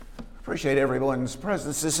Appreciate everyone's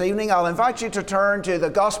presence this evening. I'll invite you to turn to the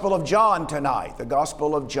Gospel of John tonight, the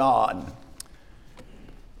Gospel of John.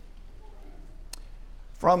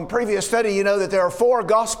 From previous study, you know that there are 4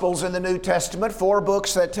 Gospels in the New Testament, 4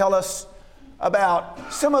 books that tell us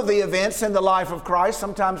about some of the events in the life of Christ.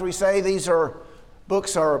 Sometimes we say these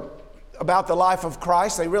books are about the life of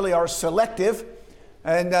Christ. They really are selective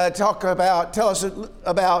and tell us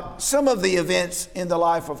about some of the events in the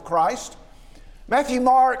life of Christ. Matthew,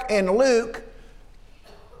 Mark, and Luke,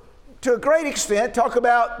 to a great extent, talk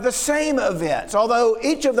about the same events, although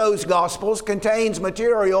each of those Gospels contains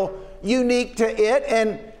material unique to it,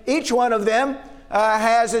 and each one of them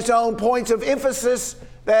has its own points of emphasis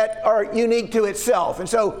that are unique to itself. And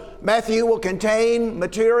so Matthew will contain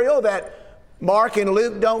material that Mark and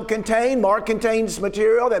Luke don't contain. Mark contains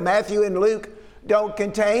material that Matthew and Luke don't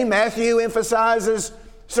contain. Matthew emphasizes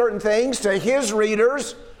certain things to his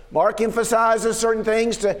readers. Mark emphasizes certain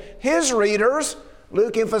things to his readers.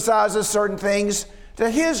 Luke emphasizes certain things to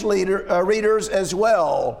his readers as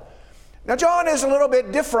well. Now, John is a little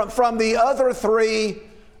bit different from the other 3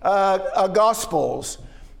 Gospels.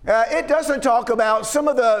 It doesn't talk about some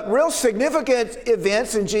of the real significant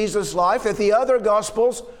events in Jesus' life that the other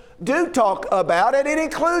Gospels do talk about, and it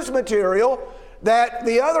includes material that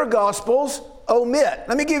the other Gospels omit.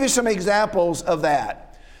 Let me give you some examples of that.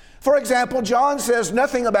 For example, John says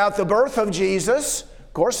nothing about the birth of Jesus.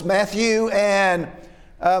 Of course, Matthew and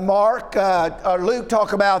Luke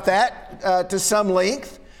talk about that to some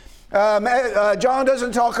length. John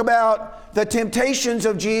doesn't talk about the temptations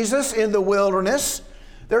of Jesus in the wilderness.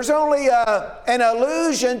 There's only an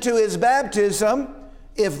allusion to his baptism,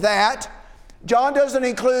 if that. John doesn't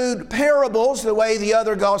include parables the way the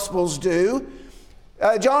other Gospels do.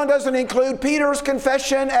 John doesn't include Peter's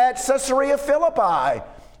confession at Caesarea Philippi.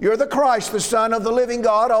 You're the Christ, the Son of the living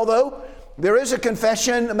God, although there is a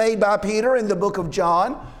confession made by Peter in the book of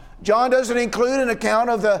John. John doesn't include an account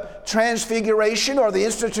of the transfiguration or the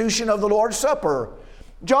institution of the Lord's Supper.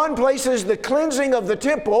 John places the cleansing of the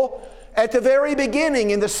temple at the very beginning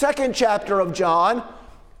in the 2nd chapter of John.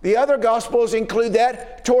 The other Gospels include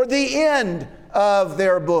that toward the end of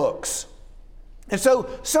their books. And so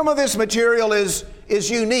some of this material is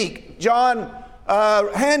unique. John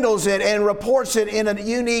handles it and reports it in a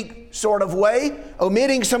unique sort of way,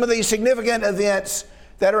 omitting some of these significant events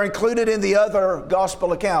that are included in the other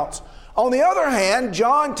gospel accounts. On the other hand,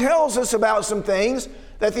 John tells us about some things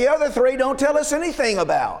that the other 3 don't tell us anything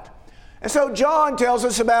about. And so John tells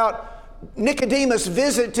us about Nicodemus'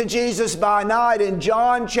 visit to Jesus by night in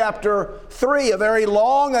John chapter 3, a very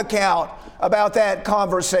long account about that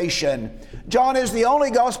conversation. John is the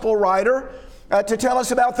only gospel writer to tell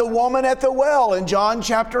us about the woman at the well in John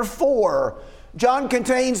chapter 4. John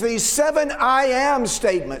contains these 7 I am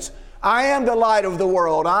statements. I am the light of the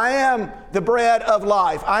world. I am the bread of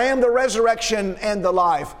life. I am the resurrection and the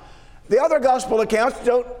life. The other gospel accounts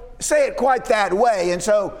don't say it quite that way, and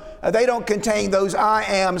so they don't contain those I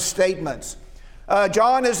am statements.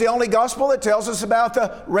 John is the only gospel that tells us about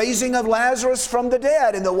the raising of Lazarus from the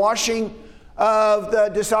dead and the washing of the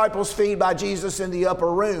disciples' feet by Jesus in the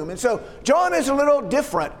upper room. And so John is a little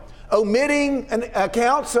different, omitting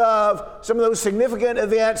accounts of some of those significant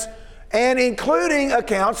events and including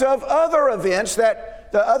accounts of other events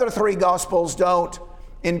that the other 3 Gospels don't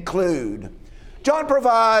include. John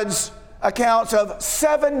provides accounts of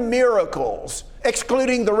 7 miracles,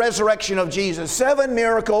 excluding the resurrection of Jesus. 7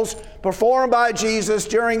 miracles performed by Jesus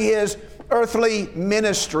during his earthly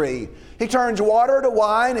ministry. He turns water to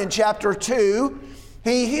wine in chapter 2.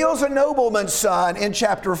 He heals a nobleman's son in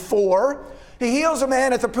chapter 4. He heals a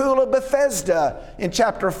man at the pool of Bethesda in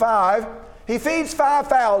chapter 5. He feeds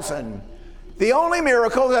 5,000. The only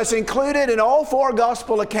miracle that's included in all 4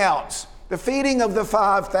 gospel accounts, the feeding of the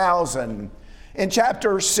 5,000 in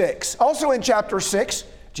chapter 6. Also in chapter 6,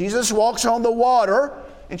 Jesus walks on the water.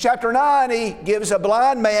 In chapter 9, he gives a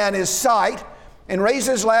blind man his sight and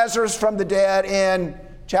raises Lazarus from the dead in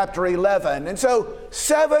chapter 11. And so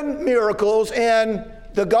 7 miracles in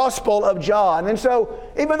the Gospel of John. And so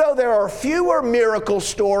even though there are fewer miracle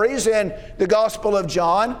stories in the Gospel of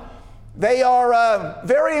John, they are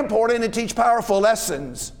very important and teach powerful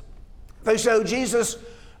lessons. They show Jesus'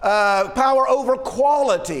 power over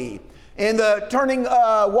quality. In the turning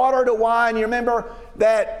water to wine, you remember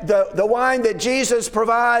that the wine that Jesus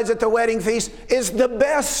provides at the wedding feast is the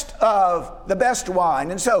best of the best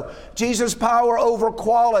wine. And so Jesus' power over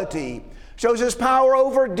quality shows his power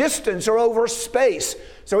over distance or over space.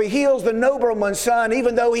 So he heals the nobleman's son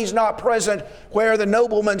even though he's not present where the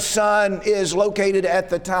nobleman's son is located at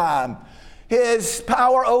the time. His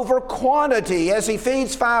power over quantity as he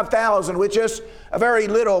feeds 5,000 with just a very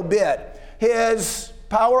little bit. His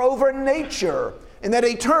power over nature in that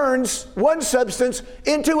he turns one substance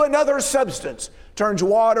into another substance, turns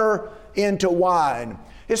water into wine.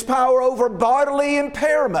 His power over bodily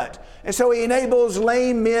impairment, and so he enables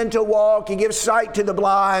lame men to walk, he gives sight to the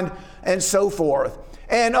blind, and so forth.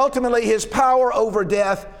 And ultimately his power over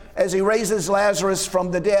death as he raises Lazarus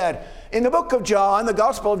from the dead. In the book of John, the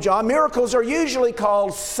Gospel of John, miracles are usually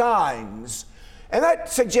called signs. And that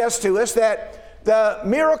suggests to us that the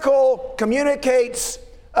miracle communicates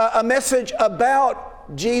a message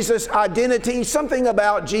about Jesus' identity, something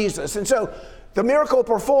about Jesus. And so the miracle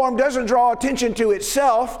performed doesn't draw attention to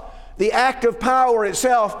itself, the act of power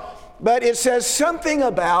itself, but it says something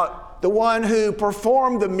about the one who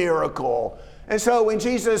performed the miracle. And so when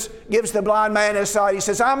Jesus gives the blind man his sight, he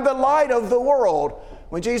says, I'm the light of the world.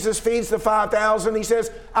 When Jesus feeds the 5,000, he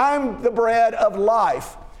says, I'm the bread of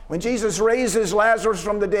life. When Jesus raises Lazarus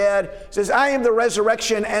from the dead, he says, I am the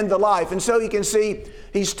resurrection and the life. And so you can see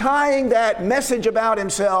he's tying that message about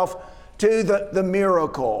himself to the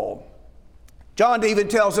miracle. John even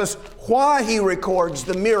tells us why he records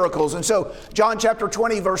the miracles. And so John chapter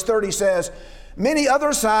 20, verse 30 says, many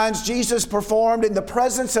other signs Jesus performed in the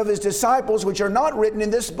presence of his disciples, which are not written in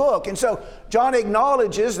this book. And so John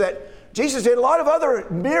acknowledges that Jesus did a lot of other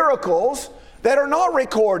miracles that are not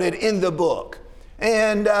recorded in the book.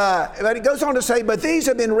 And but it goes on to say, but these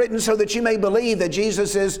have been written so that you may believe that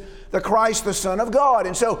Jesus is the Christ, the Son of God.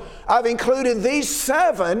 And so I've included these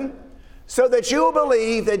 7 so that you will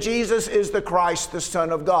believe that Jesus is the Christ, the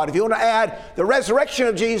Son of God. If you want to add the resurrection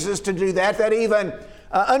of Jesus to do that, that even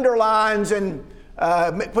underlines and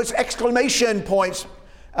puts exclamation points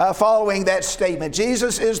following that statement.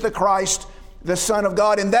 Jesus is the Christ, the Son of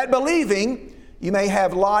God. In that believing, you may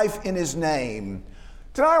have life in his name.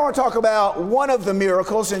 Tonight I want to talk about one of the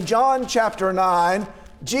miracles. In John chapter 9,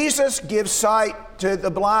 Jesus gives sight to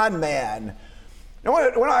the blind man. Now,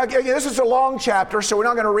 this is a long chapter, so we're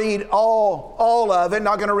not going to read all of it,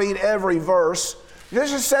 not going to read every verse.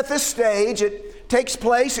 Just to set the stage, it takes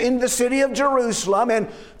place in the city of Jerusalem, and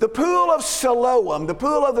the pool of Siloam, the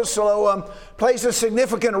pool of the Siloam plays a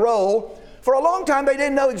significant role. For a long time, they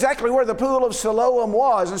didn't know exactly where the pool of Siloam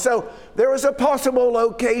was, and so there was a possible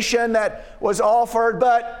location that was offered,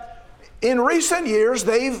 but in recent years,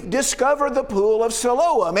 they've discovered the pool of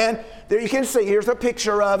Siloam, and there you can see, here's a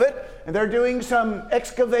picture of it, and they're doing some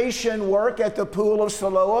excavation work at the pool of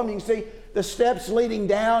Siloam. You can see the steps leading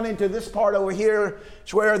down into this part over here.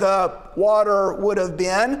 It's where the water would have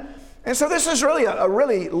been. And so this is really a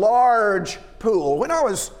really large pool. When I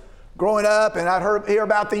was growing up and I'd hear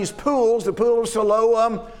about these pools, the pool of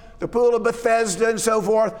Siloam, the pool of Bethesda and so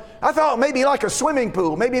forth, I thought maybe like a swimming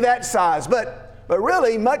pool, maybe that size, but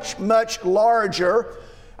really much, much larger.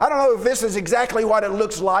 I don't know if this is exactly what it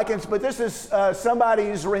looks like, but this is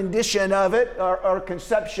somebody's rendition of it or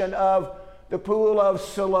conception of the pool of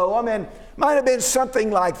Siloam, and might have been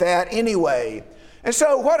something like that anyway. And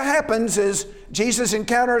so what happens is Jesus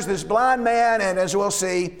encounters this blind man, and as we'll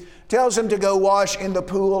see, tells him to go wash in the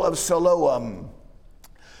pool of Siloam.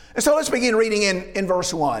 And so let's begin reading in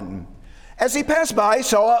verse 1. As he passed by, he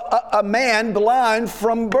saw a man blind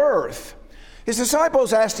from birth. His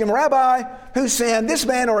disciples asked him, Rabbi, who sinned, this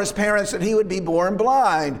man or his parents, that he would be born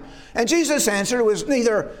blind? And Jesus answered, it was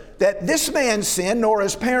neither that this man sinned nor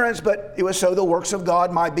his parents, but it was so the works of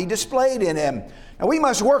God might be displayed in him. And we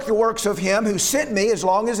must work the works of him who sent me as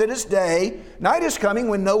long as it is day. Night is coming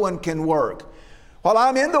when no one can work. While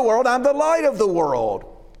I'm in the world, I'm the light of the world.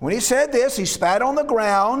 When he said this, he spat on the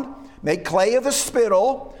ground, made clay of the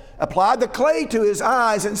spittle, applied the clay to his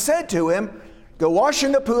eyes, and said to him, go wash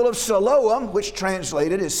in the pool of Siloam, which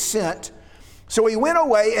translated is sent. So he went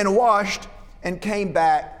away and washed and came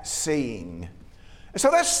back seeing. And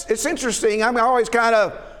so it's interesting. I'm always kind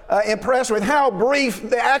of impressed with how brief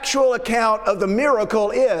the actual account of the miracle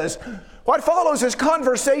is. What follows is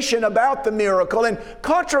conversation about the miracle and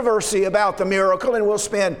controversy about the miracle, and we'll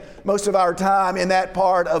spend most of our time in that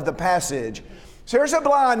part of the passage. So here's a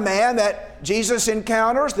blind man that Jesus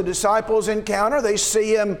encounters, the disciples encounter. They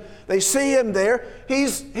see him there.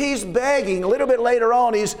 He's begging. A little bit later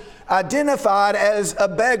on, he's identified as a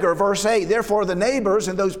beggar. Verse 8, therefore the neighbors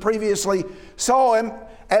and those previously saw him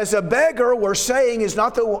as a beggar were saying, is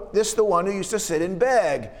not this the one who used to sit and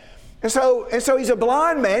beg? And so he's a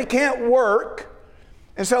blind man, he can't work.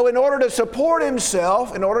 And so in order to support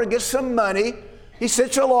himself, in order to get some money, he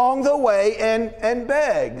sits along the way and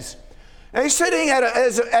begs. Now he's sitting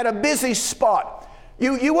at a busy spot.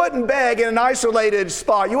 You wouldn't beg in an isolated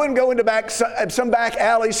spot. You wouldn't go into some back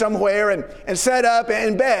alley somewhere and set up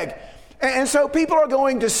and beg. And so people are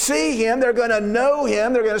going to see him, they're going to know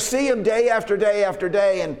him, they're going to see him day after day after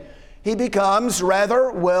day, and he becomes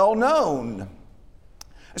rather well known.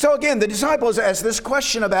 So again, the disciples ask this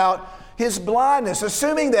question about his blindness,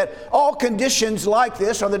 assuming that all conditions like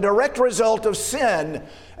this are the direct result of sin.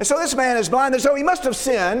 And so this man is blind, and so he must have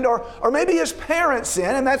sinned, or maybe his parents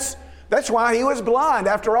sinned, and that's why he was blind.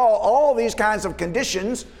 After all these kinds of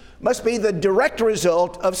conditions must be the direct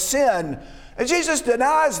result of sin. And Jesus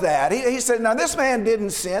denies that. He said, now this man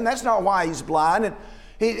didn't sin. That's not why he's blind. And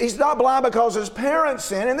he's not blind because his parents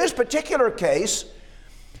sinned. In this particular case,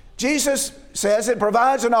 Jesus says it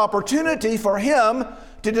provides an opportunity for him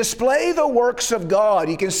to display the works of God.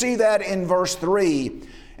 You can see that in verse 3.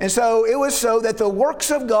 And so it was so that the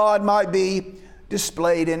works of God might be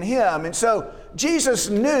displayed in him. And so Jesus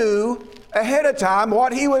knew ahead of time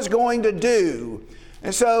what he was going to do.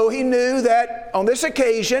 And so he knew that on this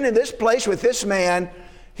occasion, in this place with this man,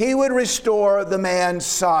 he would restore the man's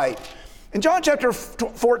sight. In John chapter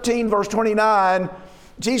 14, verse 29,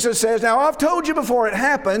 Jesus says, now I've told you before it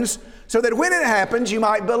happens, so that when it happens, you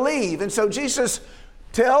might believe. And so Jesus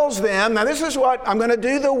tells them, now this is what I'm going to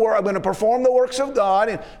do the work, I'm going to perform the works of God.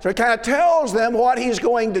 And so he kind of tells them what he's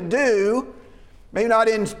going to do, maybe not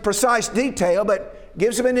in precise detail, but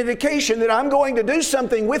gives them an indication that I'm going to do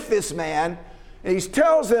something with this man. And he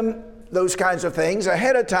tells them those kinds of things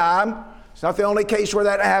ahead of time. It's not the only case where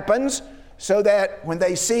that happens, so that when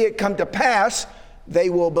they see it come to pass, they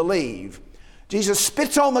will believe. Jesus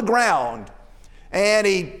spits on the ground, and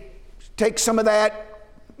he takes some of that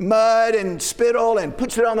mud and spittle and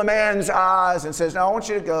puts it on the man's eyes and says, now I want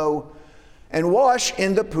you to go and wash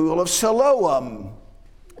in the pool of Siloam.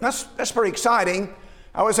 That's pretty exciting.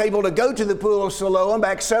 I was able to go to the pool of Siloam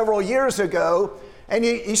back several years ago. And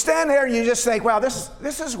you stand there and you just think, wow, this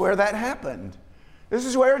is where that happened. This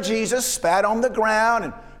is where Jesus spat on the ground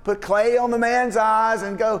and put clay on the man's eyes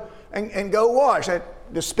and go wash.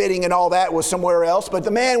 The spitting and all that was somewhere else, but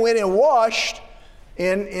the man went and washed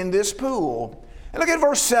in this pool. And look at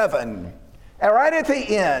verse 7. And right at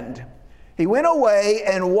the end, he went away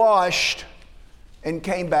and washed and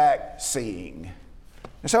came back seeing.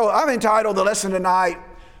 And so I've entitled the lesson tonight,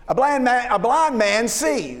 A blind man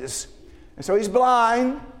sees. And so he's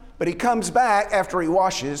blind, but he comes back after he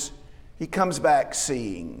washes, he comes back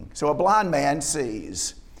seeing. So a blind man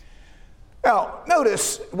sees. Now,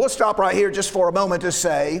 notice, we'll stop right here just for a moment to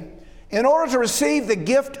say, in order to receive the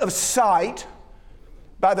gift of sight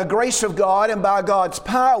by the grace of God and by God's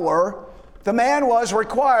power, the man was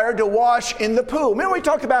required to wash in the pool. Remember we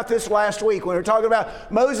talked about this last week when we were talking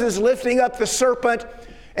about Moses lifting up the serpent,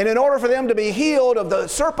 and in order for them to be healed of the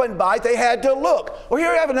serpent bite, they had to look. Well,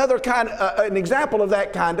 here we have another an example of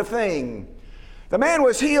that kind of thing. The man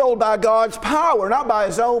was healed by God's power, not by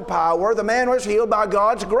his own power. The man was healed by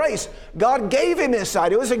God's grace. God gave him his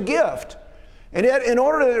sight. It was a gift. And yet, in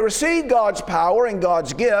order to receive God's power and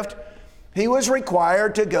God's gift, he was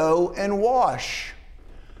required to go and wash.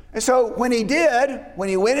 And so when he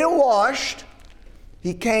went and washed,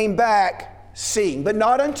 he came back seeing, but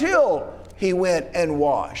not until he went and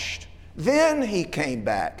washed. Then he came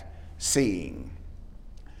back seeing.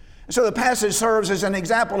 So the passage serves as an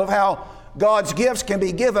example of how God's gifts can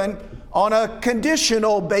be given on a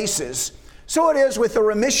conditional basis. So it is with the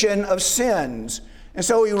remission of sins. And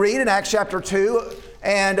so we read in Acts chapter 2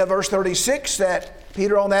 and verse 36 that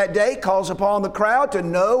Peter on that day calls upon the crowd to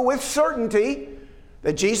know with certainty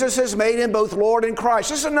that Jesus has made him both Lord and Christ.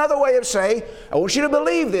 This is another way of saying, I want you to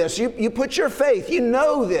believe this. You put your faith. You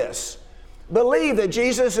know this. Believe that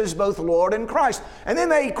Jesus is both Lord and Christ. And then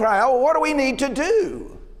they cry out, well, what do we need to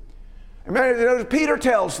do? Remember, Peter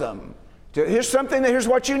tells them, here's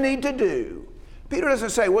what you need to do. Peter doesn't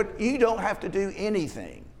say, you don't have to do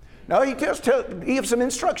anything. No, he gives some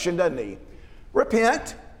instruction, doesn't he?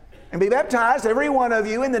 Repent and be baptized, every one of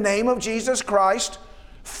you, in the name of Jesus Christ,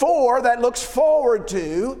 for that looks forward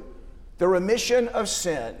to the remission of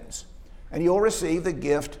sins. And you'll receive the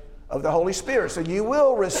gift of the Holy Spirit. So you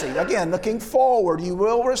will receive, again, looking forward, you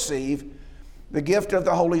will receive the gift of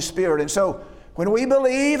the Holy Spirit. And so when we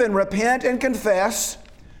believe and repent and confess,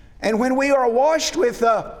 and when we are washed with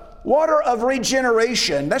the water of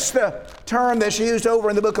regeneration, that's the term that's used over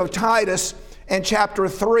in the book of Titus in chapter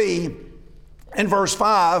 3 and verse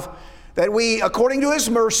 5, that we, according to his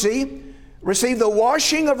mercy, receive the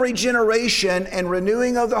washing of regeneration and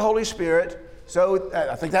renewing of the Holy Spirit. So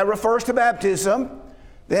I think that refers to baptism.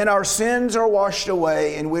 Then our sins are washed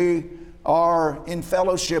away and we are in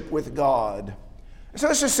fellowship with God. So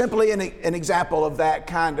this is simply an example of that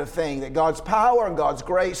kind of thing, that God's power and God's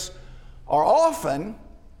grace are often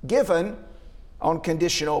given on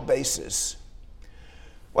conditional basis.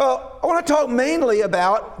 Well, I want to talk mainly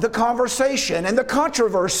about the conversation and the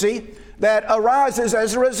controversy that arises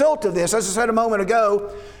as a result of this. As I said a moment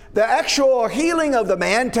ago, the actual healing of the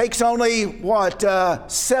man takes only,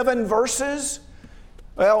 7 verses?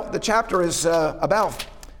 Well, the chapter is about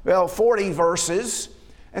 40 verses.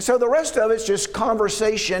 And so the rest of it's just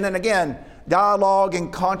conversation and, again, dialogue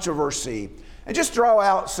and controversy. And just draw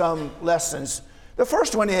out some lessons. The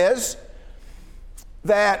first one is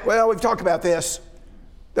that, we've talked about this.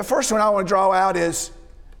 The first one I want to draw out is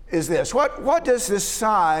this. What does this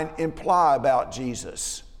sign imply about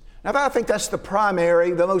Jesus? Now, I think that's the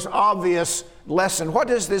primary, the most obvious lesson. What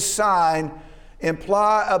does this sign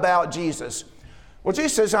imply about Jesus? Well,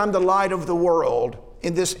 Jesus says, I'm the light of the world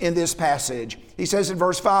in this passage. He says in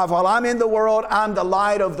verse 5, while I'm in the world, I'm the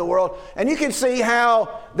light of the world. And you can see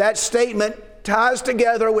how that statement ties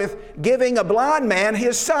together with giving a blind man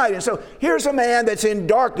his sight. And so here's a man that's in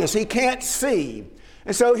darkness. He can't see.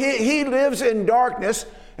 And so he lives in darkness.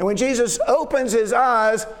 And when Jesus opens his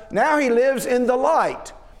eyes, now he lives in the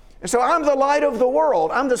light. And so I'm the light of the world.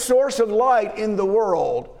 I'm the source of light in the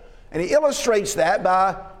world. And he illustrates that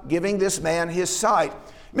by giving this man his sight.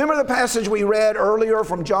 Remember the passage we read earlier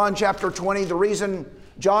from John chapter 20? The reason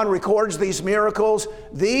John records these miracles,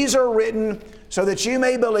 these are written so that you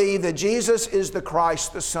may believe that Jesus is the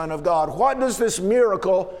Christ, the Son of God. What does this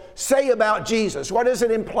miracle say about Jesus? What does it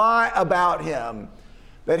imply about him?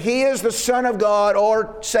 That he is the Son of God,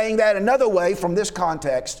 or saying that another way from this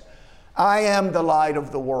context, I am the light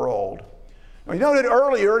of the world. We noted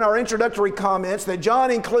earlier in our introductory comments that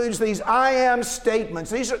John includes these I am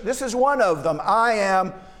statements. This is one of them. I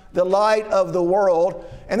am the light of the world.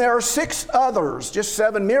 And there are 6 others, just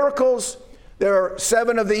 7 miracles. There are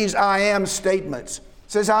 7 of these I am statements.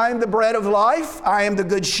 It says, I am the bread of life. I am the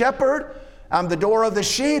good shepherd. I'm the door of the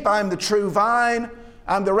sheep. I'm the true vine.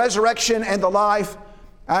 I'm the resurrection and the life.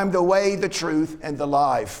 I'm the way, the truth, and the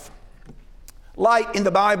life. Light in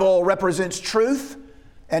the Bible represents truth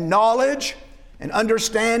and knowledge and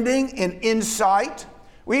understanding and insight.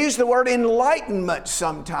 We use the word enlightenment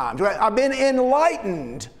sometimes. I've been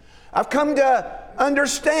enlightened. I've come to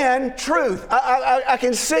understand truth. I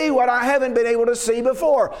can see what I haven't been able to see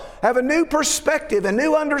before. I have a new perspective, a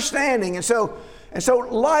new understanding. And so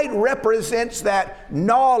light represents that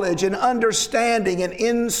knowledge and understanding and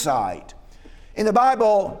insight. In the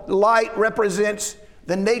Bible, light represents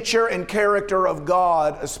the nature and character of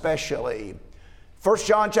God especially. 1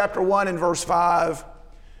 John chapter 1 and verse 5,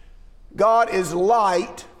 God is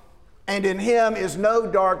light, and in him is no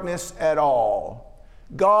darkness at all.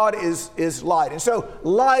 God is light. And so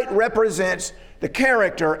light represents the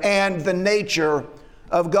character and the nature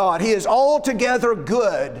of God. He is altogether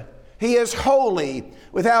good. He is holy,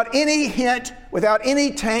 without any hint, without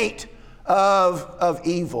any taint of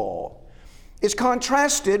evil. It's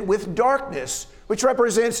contrasted with darkness, which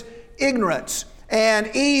represents ignorance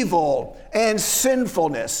and evil and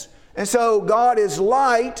sinfulness. And so God is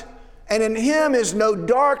light, and in him is no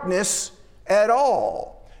darkness at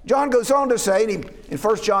all. John goes on to say, in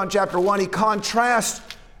 1 John chapter 1, he contrasts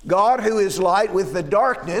God, who is light, with the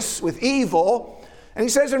darkness, with evil. And he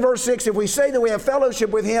says in verse 6, if we say that we have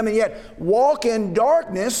fellowship with him and yet walk in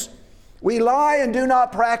darkness, we lie and do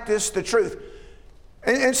not practice the truth.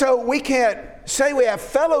 And so we can't say we have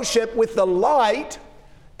fellowship with the light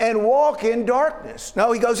and walk in darkness.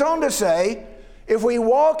 No, he goes on to say, if we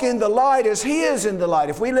walk in the light as he is in the light,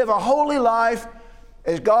 if we live a holy life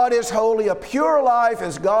as God is holy, a pure life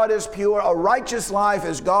as God is pure, a righteous life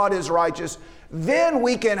as God is righteous, then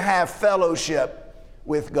we can have fellowship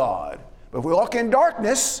with God. But if we walk in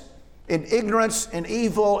darkness, in ignorance and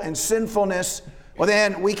evil and sinfulness, well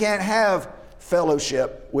then we can't have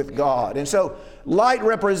fellowship with God. And so light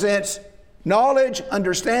represents knowledge,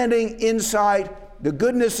 understanding, insight, the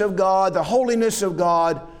goodness of God, the holiness of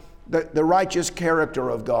God, the righteous character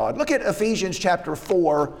of God. Look at Ephesians chapter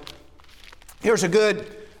 4. Here's a good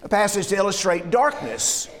passage to illustrate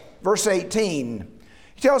darkness. Verse 18.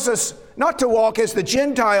 He tells us not to walk as the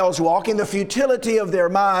Gentiles walk, in the futility of their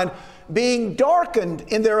mind, being darkened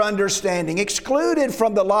in their understanding, excluded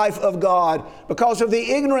from the life of God because of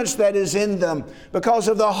the ignorance that is in them, because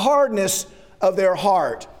of the hardness of their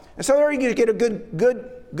heart. And so there you get a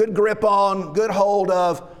good grip on, good hold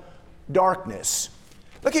of darkness.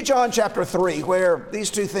 Look at John chapter 3, where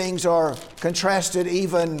these two things are contrasted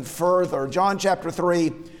even further. John chapter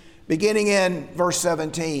 3, beginning in verse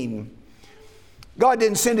 17. God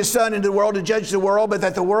didn't send his Son into the world to judge the world, but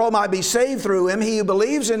that the world might be saved through him. He who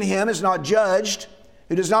believes in him is not judged.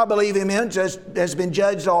 Who does not believe in him has been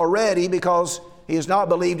judged already, because he has not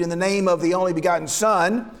believed in the name of the only begotten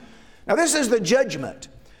Son. Now this is the judgment.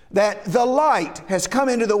 that the light has come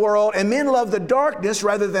into the world, and men love the darkness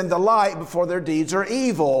rather than the light, before their deeds are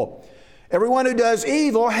evil. Everyone who does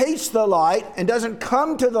evil hates the light and doesn't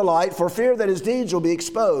come to the light for fear that his deeds will be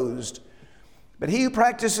exposed. But he who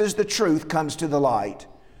practices the truth comes to the light,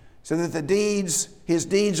 so that his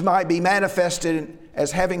deeds might be manifested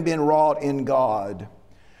as having been wrought in God.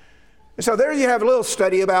 So there you have a little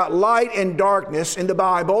study about light and darkness in the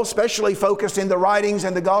Bible, especially focused in the writings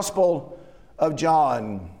and the Gospel of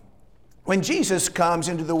John. When Jesus comes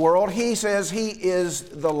into the world, he says he is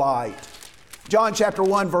the light. John chapter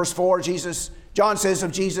 1, verse 4, John says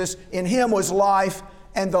of Jesus, in him was life,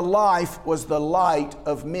 and the life was the light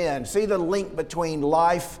of men. See the link between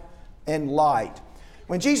life and light.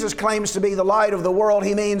 When Jesus claims to be the light of the world,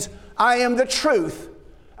 he means, I am the truth.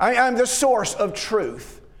 I am the source of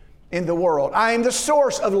truth in the world. I am the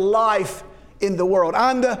source of life in the world.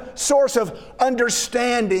 I'm the source of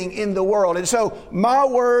understanding in the world. And so my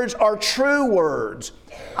words are true words.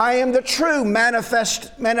 I am the true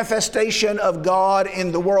manifestation of God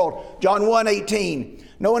in the world. John 1:18.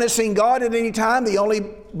 No one has seen God at any time. The only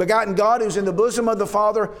begotten God who's in the bosom of the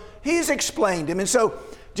Father, he's explained him. And so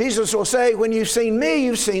Jesus will say, when you've seen me,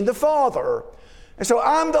 you've seen the Father. And so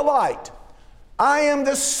I'm the light. I am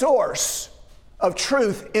the source of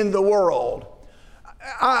truth in the world.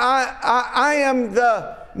 I am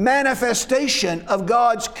the manifestation of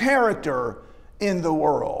God's character in the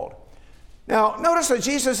world. Now, notice that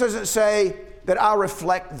Jesus doesn't say that I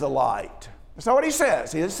reflect the light. That's not what he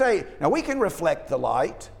says. He doesn't say, now we can reflect the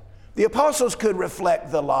light. The apostles could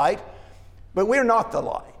reflect the light, but we're not the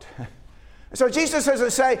light. So Jesus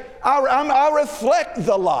doesn't say, I reflect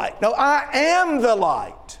the light. No, I am the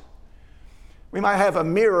light. We might have a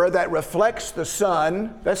mirror that reflects the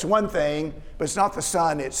sun. That's one thing, but it's not the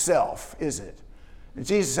sun itself, is it? And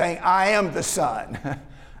Jesus is saying, I am the sun.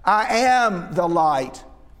 I am the light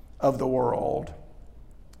of the world.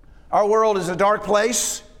 Our world is a dark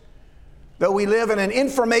place, but we live in an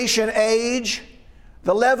information age.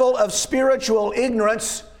 The level of spiritual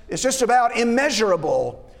ignorance is just about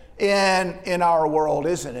immeasurable in our world,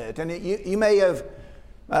 isn't it? And you may have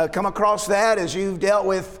come across that as you've dealt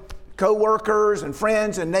with co-workers and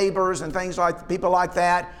friends and neighbors and things like people like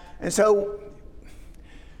that. And so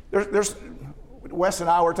there's Wes and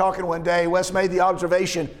I were talking one day. Wes made the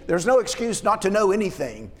observation, there's no excuse not to know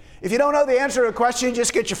anything. If you don't know the answer to a question,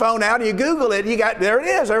 just get your phone out and you Google it. There it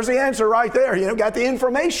is. There's the answer right there. Got the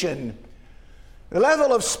information. The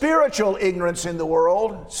level of spiritual ignorance in the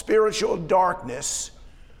world, spiritual darkness,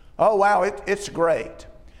 oh wow, it's great.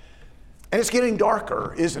 And it's getting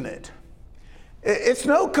darker, isn't it? It's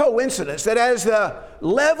no coincidence that as the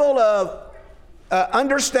level of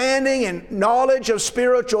understanding and knowledge of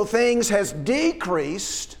spiritual things has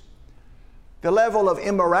decreased, the level of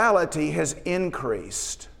immorality has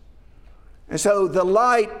increased. And so the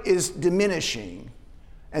light is diminishing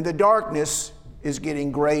and the darkness is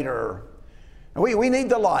getting greater. And we need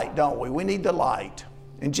the light, don't we? We need the light.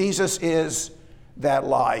 And Jesus is that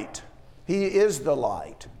light. He is the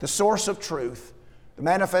light, the source of truth, the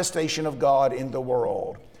manifestation of God in the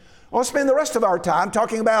world. I want to spend the rest of our time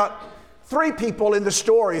talking about three people in the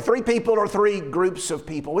story, three people or three groups of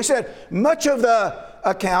people. We said much of the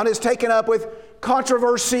account is taken up with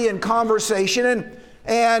controversy and conversation,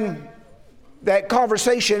 and that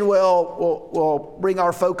conversation will bring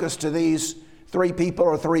our focus to these three people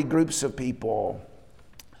or three groups of people.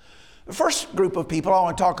 The first group of people I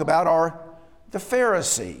want to talk about are the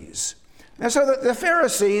Pharisees. And so the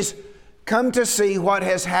Pharisees come to see what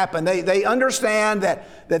has happened. They understand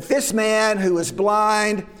that this man who is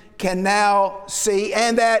blind can now see,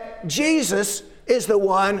 and that Jesus is the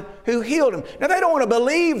one who healed him. Now, they don't want to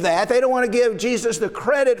believe that. They don't want to give Jesus the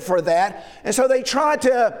credit for that. And so they try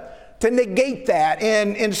to negate that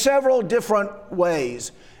in several different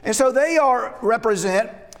ways. And so they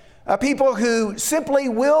represent people who simply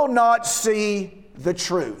will not see the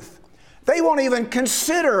truth. They won't even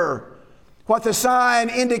consider what the sign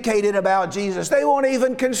indicated about Jesus. They won't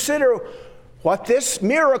even consider what this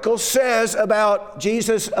miracle says about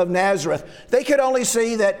Jesus of Nazareth. They could only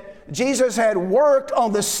see that Jesus had worked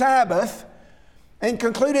on the Sabbath and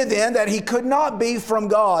concluded then that he could not be from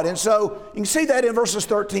God. And so you can see that in verses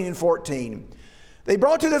 13 and 14. They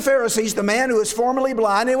brought to the Pharisees the man who was formerly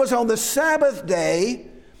blind. It was on the Sabbath day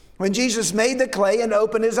when Jesus made the clay and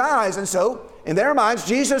opened his eyes. And so in their minds,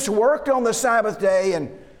 Jesus worked on the Sabbath day,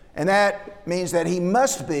 and that means that he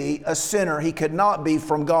must be a sinner. He could not be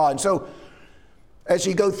from God. So as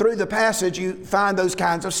you go through the passage, you find those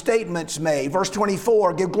kinds of statements made. Verse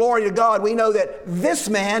 24, give glory to God. We know that this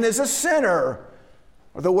man is a sinner.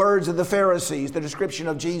 or the words of the Pharisees, the description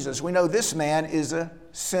of Jesus, we know this man is a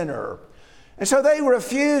sinner. And so they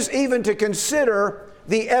refuse even to consider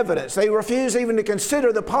the evidence. They refuse even to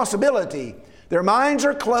consider the possibility. Their minds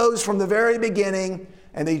are closed from the very beginning,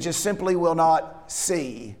 and they just simply will not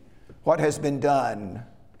see what has been done.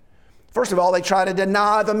 First of all, they try to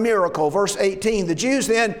deny the miracle. Verse 18, the Jews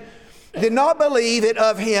then did not believe it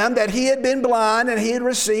of him that he had been blind and he had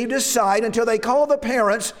received his sight until they called the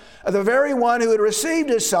parents of the very one who had received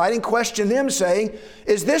his sight and questioned them, saying,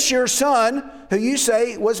 is this your son who you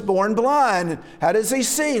say was born blind? How does he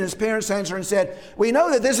see? And his parents answered and said, we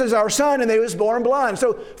know that this is our son and that he was born blind.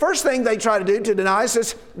 So first thing they try to do to deny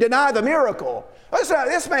is deny the miracle.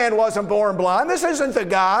 This man wasn't born blind. This isn't the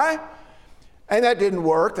guy. And that didn't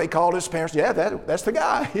work. They called his parents. Yeah, that's the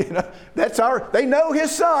guy. They know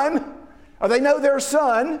his son, or they know their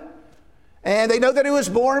son, and they know that he was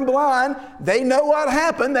born blind. They know what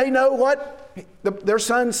happened. They know what their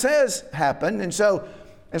son says happened. And so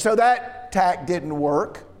that tack didn't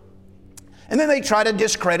work. And then they try to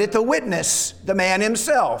discredit the witness, the man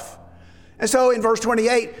himself. And so in verse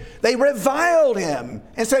 28, they reviled him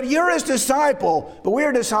and said, you're his disciple, but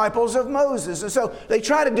we're disciples of Moses. And so they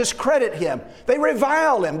try to discredit him. They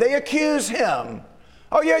revile him. They accuse him.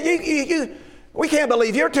 Oh yeah, we can't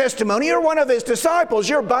believe your testimony. You're one of his disciples.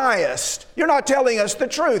 You're biased. You're not telling us the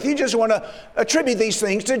truth. You just want to attribute these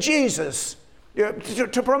things to Jesus,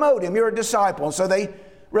 to promote him. You're a disciple. And so they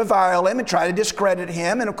revile him and try to discredit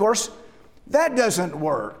him. And of course, that doesn't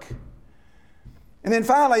work. And then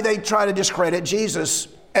finally, they try to discredit Jesus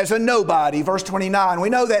as a nobody. Verse 29,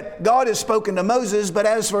 we know that God has spoken to Moses, but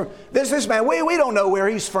as for this man, we don't know where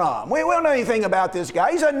he's from. We don't know anything about this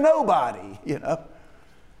guy. He's a nobody,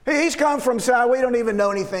 He's come from side. We don't even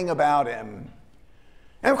know anything about him.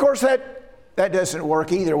 And of course, that doesn't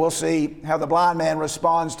work either. We'll see how the blind man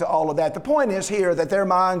responds to all of that. The point is here that their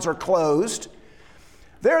minds are closed.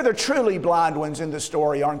 They're the truly blind ones in the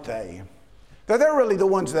story, aren't they? They're really the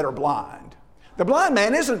ones that are blind. The blind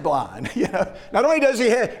man isn't blind. Not only does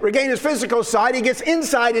he regain his physical sight, he gets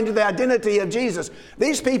insight into the identity of Jesus.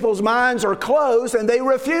 These people's minds are closed and they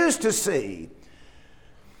refuse to see.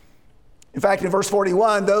 In fact, in verse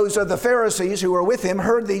 41, those of the Pharisees who were with him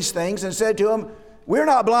heard these things and said to him, we're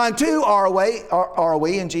not blind too, are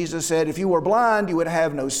we? And Jesus said, if you were blind, you would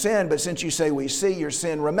have no sin, but since you say we see, your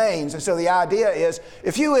sin remains. And so the idea is,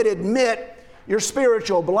 if you would admit your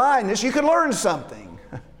spiritual blindness, you could learn something.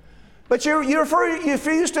 But you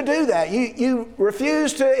refuse to do that. You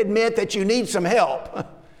refuse to admit that you need some help.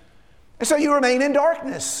 And so you remain in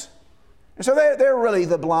darkness. And so they're really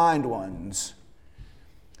the blind ones.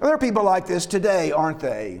 Well, there are people like this today, aren't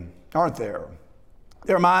they? Aren't there?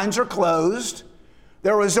 Their minds are closed.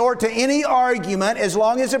 They'll resort to any argument as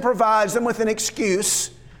long as it provides them with an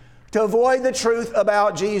excuse to avoid the truth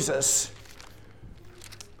about Jesus.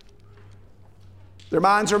 Their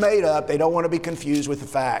minds are made up. They don't want to be confused with the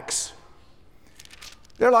facts.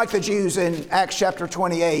 They're like the Jews in Acts chapter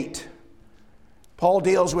 28. Paul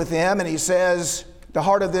deals with them and he says, the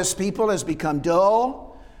heart of this people has become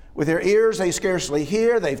dull. With their ears they scarcely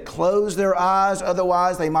hear. They've closed their eyes.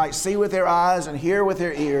 Otherwise they might see with their eyes and hear with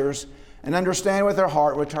their ears and understand with their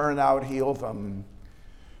heart, return and I would heal them.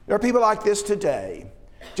 There are people like this today.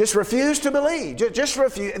 Just refuse to believe. Just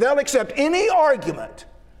refuse. They'll accept any argument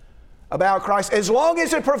about Christ as long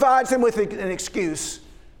as it provides them with an excuse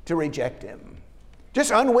to reject him.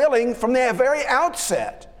 Just unwilling from the very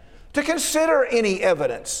outset to consider any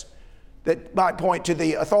evidence that might point to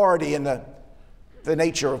the authority and the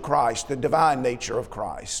nature of Christ, the divine nature of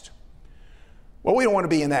Christ. Well, we don't want to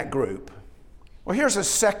be in that group. Well, here's a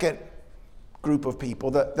second group of people,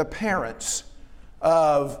 the parents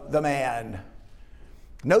of the man.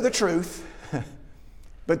 Know the truth,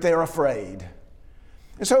 but they're afraid.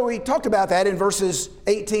 And so we talked about that in verses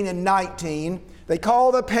 18 and 19. They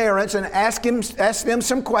call the parents and ask them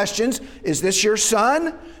some questions. Is this your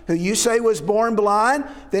son, who you say was born blind?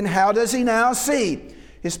 Then how does he now see?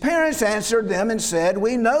 His parents answered them and said,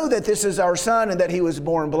 we know that this is our son and that he was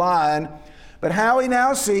born blind. But how he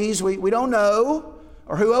now sees, we don't know.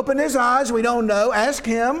 Or who opened his eyes, we don't know. Ask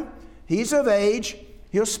him. He's of age.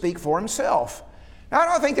 He'll speak for himself. Now, I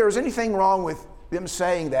don't think there's anything wrong with them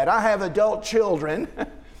saying that. I have adult children.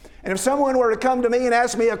 And if someone were to come to me and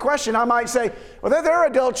ask me a question, I might say, well, they're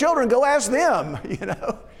adult children, go ask them,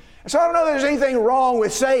 So I don't know if there's anything wrong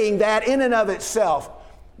with saying that in and of itself.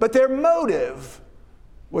 But their motive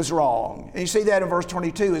was wrong. And you see that in verse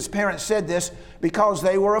 22. His parents said this because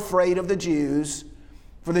they were afraid of the Jews.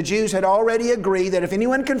 For the Jews had already agreed that if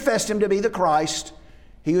anyone confessed him to be the Christ,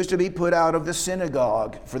 he was to be put out of the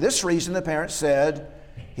synagogue. For this reason, the parents said,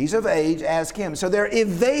 He's of age, ask him. So they're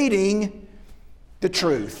evading the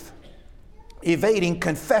truth, evading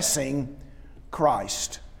confessing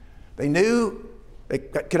Christ. They knew they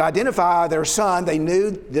could identify their son. They knew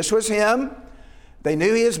this was him. They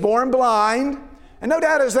knew he was born blind. And no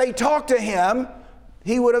doubt as they talked to him,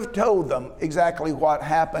 he would have told them exactly what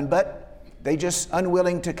happened, but they just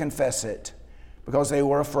unwilling to confess it because they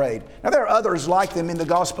were afraid. Now there are others like them in the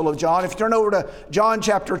Gospel of John. If you turn over to John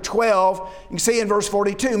chapter 12, you can see in verse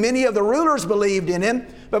 42, many of the rulers believed in him,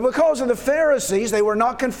 but because of the Pharisees, they were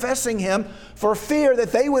not confessing him for fear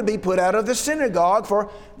that they would be put out of the synagogue,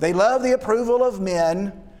 for they love the approval of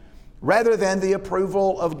men rather than the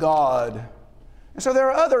approval of God. And so there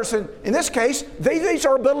are others, and in this case, these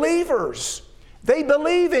are believers. They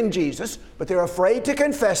believe in Jesus, but they're afraid to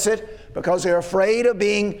confess it because they're afraid of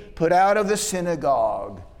being put out of the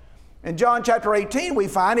synagogue. In John chapter 18, we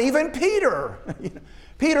find even Peter.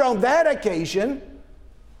 Peter on that occasion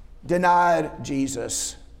denied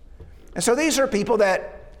Jesus. And so these are people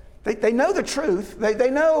that they know the truth. They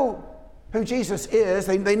know who Jesus is.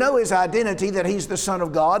 They know his identity, that he's the Son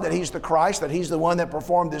of God, that he's the Christ, that he's the one that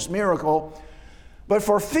performed this miracle. But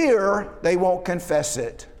for fear, they won't confess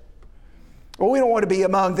it. Well, we don't want to be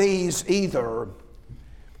among these either.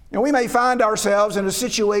 We may find ourselves in a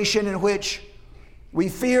situation in which we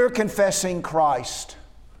fear confessing Christ.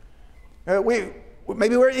 Maybe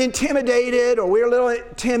we're intimidated, or we're a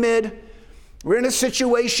little timid. We're in a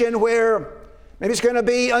situation where maybe it's going to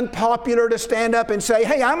be unpopular to stand up and say,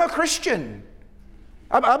 hey, I'm a Christian.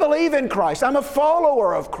 I believe in Christ. I'm a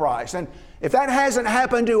follower of Christ. And if that hasn't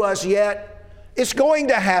happened to us yet, it's going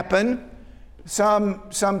to happen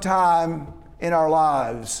sometime in our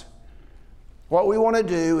lives. What we want to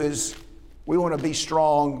do is we want to be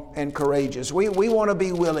strong and courageous. We want to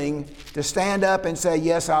be willing to stand up and say,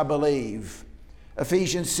 yes, I believe.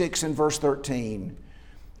 Ephesians 6 and verse 13.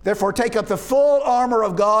 Therefore, take up the full armor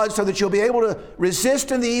of God so that you'll be able to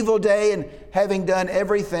resist in the evil day, and having done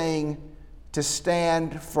everything, to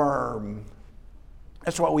stand firm.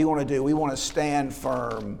 That's what we want to do. We want to stand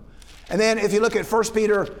firm. And then if you look at 1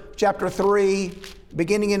 Peter chapter 3,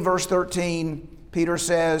 beginning in verse 13, Peter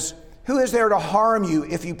says, who is there to harm you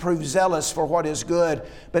if you prove zealous for what is good?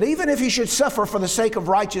 But even if you should suffer for the sake of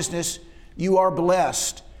righteousness, you are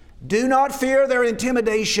blessed. Do not fear their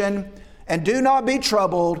intimidation, and do not be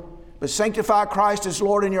troubled, but sanctify Christ as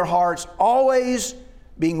Lord in your hearts, always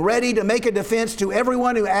being ready to make a defense to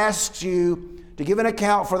everyone who asks you to give an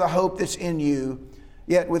account for the hope that's in you,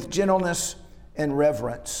 yet with gentleness and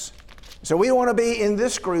reverence. So we want to be in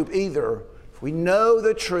this group either. If we know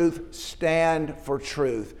the truth, stand for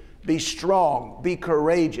truth. Be strong, be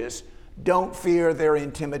courageous. Don't fear their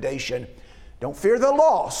intimidation. Don't fear the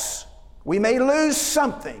loss. We may lose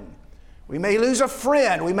something. We may lose a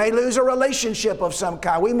friend. We may lose a relationship of some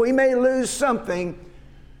kind. We may lose something.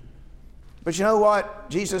 But you know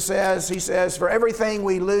what Jesus says? He says, for everything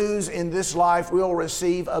we lose in this life, we'll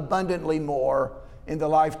receive abundantly more in the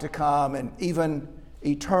life to come, and even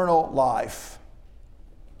eternal life.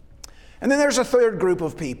 And then there's a third group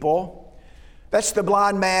of people. That's the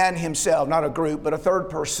blind man himself. Not a group, but a third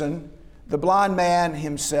person. The blind man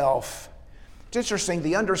himself. It's interesting,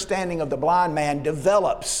 the understanding of the blind man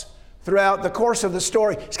develops throughout the course of the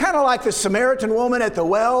story. It's kind of like the Samaritan woman at the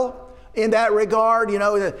well in that regard.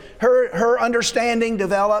 Her understanding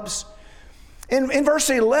develops. In verse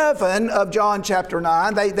 11 of John chapter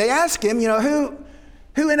 9, they ask him,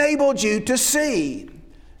 who enabled you to see?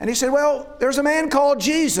 And he said, well, there's a man called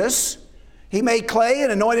Jesus. He made clay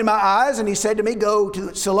and anointed my eyes, and he said to me, go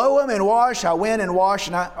to Siloam and wash. I went and washed,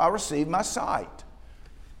 and I received my sight.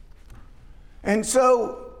 And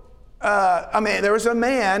so, there was a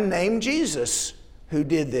man named Jesus who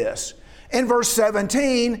did this. In verse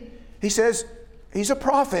 17, he says he's a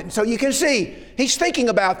prophet. And so you can see he's thinking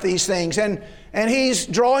about these things, and he's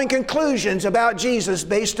drawing conclusions about Jesus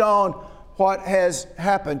based on what has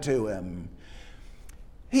happened to him.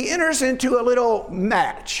 He enters into a little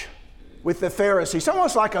match with the Pharisees,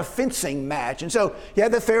 almost like a fencing match. And so you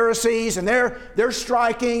have the Pharisees, and they're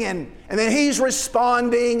striking, and then he's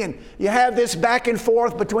responding, and you have this back and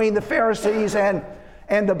forth between the Pharisees and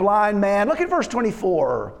the blind man. Look at verse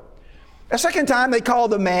 24. A second time they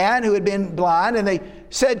called the man who had been blind, and they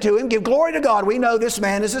said to him, give glory to God. We know this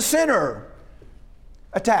man is a sinner.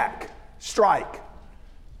 Attack, strike,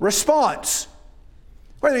 response.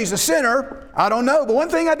 Whether he's a sinner, I don't know. But one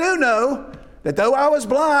thing I do know, that though I was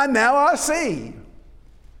blind, now I see.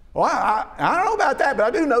 Well, I don't know about that, but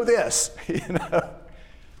I do know this.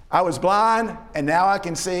 I was blind, and now I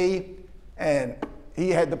can see, and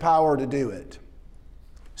he had the power to do it.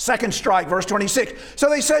 Second strike, verse 26. So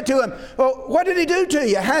they said to him, well, what did he do to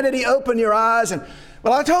you? How did he open your eyes? And,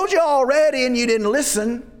 well, I told you already and you didn't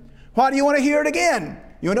listen. Why do you want to hear it again?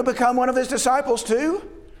 You want to become one of his disciples too?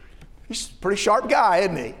 He's a pretty sharp guy,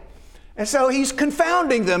 isn't he? And so he's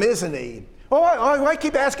confounding them, isn't he? Why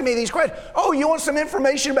keep asking me these questions? Oh, you want some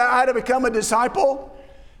information about how to become a disciple?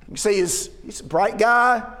 You see, he's a bright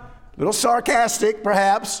guy, a little sarcastic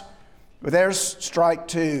perhaps, but there's strike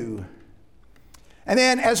two. And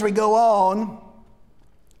then as we go on,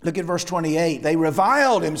 look at verse 28. They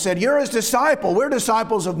reviled him, said, you're his disciple. We're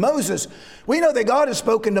disciples of Moses. We know that God has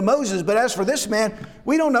spoken to Moses, but as for this man,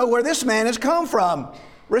 we don't know where this man has come from.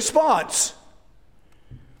 Response.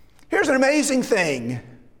 Here's an amazing thing,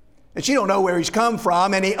 that you don't know where he's come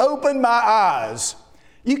from, and he opened my eyes.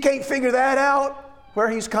 You can't figure that out, where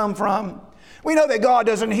he's come from. We know that God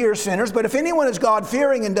doesn't hear sinners, but if anyone is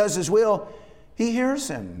God-fearing and does his will, he hears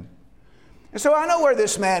him. And so I know where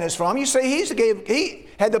this man is from. You say he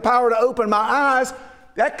had the power to open my eyes.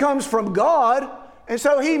 That comes from God, and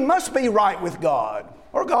so he must be right with God,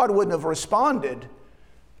 or God wouldn't have responded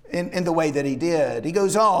in the way that he did. He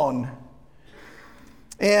goes on.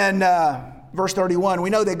 In verse 31, we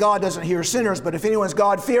know that God doesn't hear sinners, but if anyone's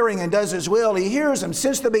God-fearing and does his will, he hears them.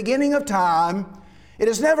 Since the beginning of time, it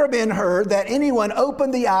has never been heard that anyone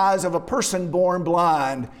opened the eyes of a person born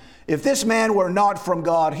blind. If this man were not from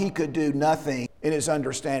God, he could do nothing in his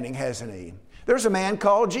understanding, hasn't he? There's a man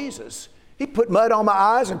called Jesus. He put mud on my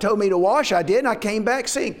eyes and told me to wash. I did, and I came back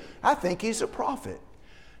seeing. I think he's a prophet.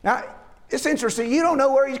 Now, it's interesting. You don't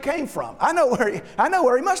know where he came from. I know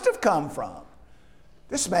where he must have come from.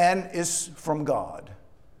 This man is from God.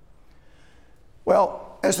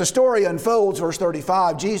 Well, as the story unfolds, verse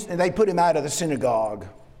 35, they put him out of the synagogue.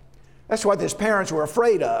 That's what his parents were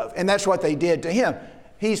afraid of, and that's what they did to him.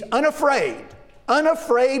 He's unafraid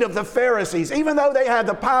of the Pharisees. Even though they had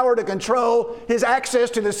the power to control his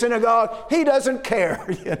access to the synagogue, he doesn't care.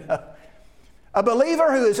 A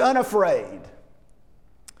believer who is unafraid.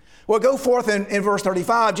 Well, go forth in verse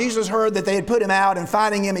 35. Jesus heard that they had put him out, and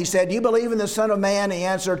finding him, he said, do you believe in the Son of Man? He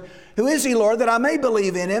answered, who is he, Lord, that I may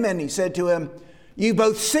believe in him? And he said to him, you've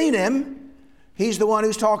both seen him. He's the one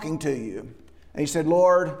who's talking to you. And he said,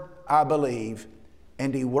 Lord, I believe.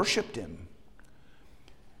 And he worshiped him.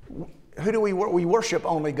 Who do we worship?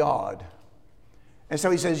 Only God. And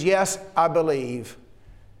so he says, yes, I believe.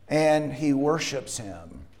 And he worships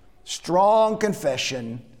him. Strong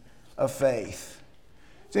confession of faith.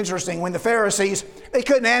 It's interesting, when the Pharisees, they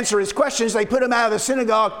couldn't answer his questions, they put him out of the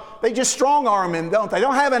synagogue, they just strong-arm him, don't they? They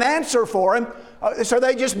don't have an answer for him, so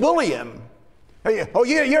they just bully him. Oh,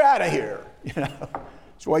 you're out of here.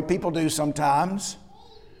 It's the way people do sometimes.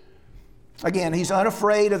 Again, he's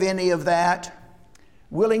unafraid of any of that.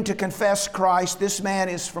 Willing to confess Christ. This man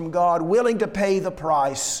is from God, willing to pay the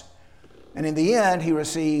price. And in the end, he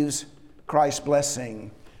receives Christ's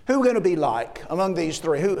blessing. Who are we going to be like among these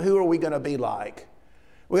three? Who are we going to be like?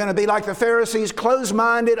 We're going to be like the Pharisees,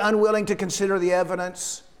 closed-minded, unwilling to consider the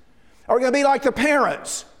evidence. Or we're going to be like the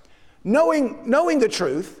parents, knowing the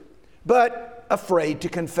truth, but afraid to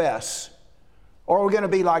confess. Or we're going to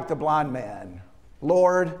be like the blind man.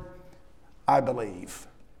 Lord, I believe,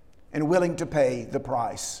 and willing to pay the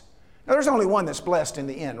price. Now, there's only one that's blessed in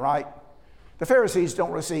the end, right? The Pharisees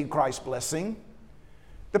don't receive Christ's blessing.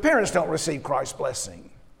 The parents don't receive Christ's blessing.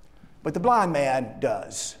 But the blind man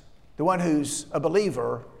does. The one who's a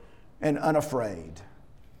believer and unafraid.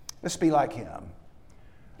 Let's be like him.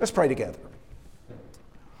 Let's pray together.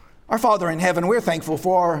 Our Father in heaven, we're thankful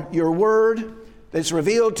for your word that's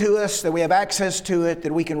revealed to us, that we have access to it,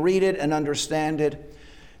 that we can read it and understand it,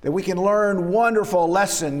 that we can learn wonderful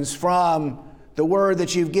lessons from the word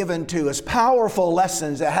that you've given to us, powerful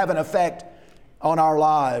lessons that have an effect on our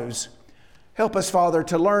lives. Help us, Father,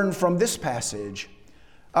 to learn from this passage.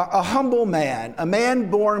 A humble man, a man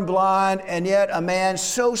born blind, and yet a man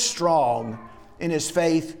so strong in his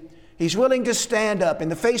faith. He's willing to stand up in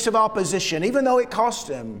the face of opposition, even though it cost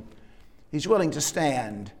him. He's willing to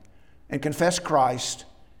stand and confess Christ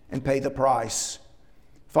and pay the price.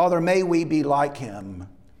 Father, may we be like him.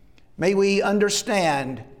 May we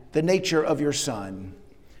understand the nature of your Son.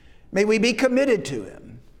 May we be committed to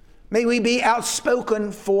him. May we be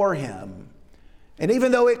outspoken for him. And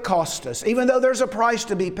even though it cost us, even though there's a price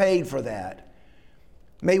to be paid for that,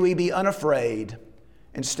 may we be unafraid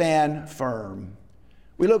and stand firm.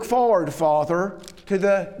 We look forward, Father, to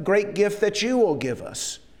the great gift that you will give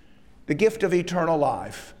us, the gift of eternal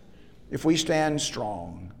life, if we stand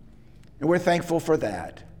strong. And we're thankful for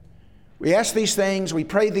that. We ask these things, we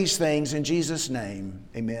pray these things in Jesus' name.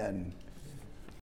 Amen.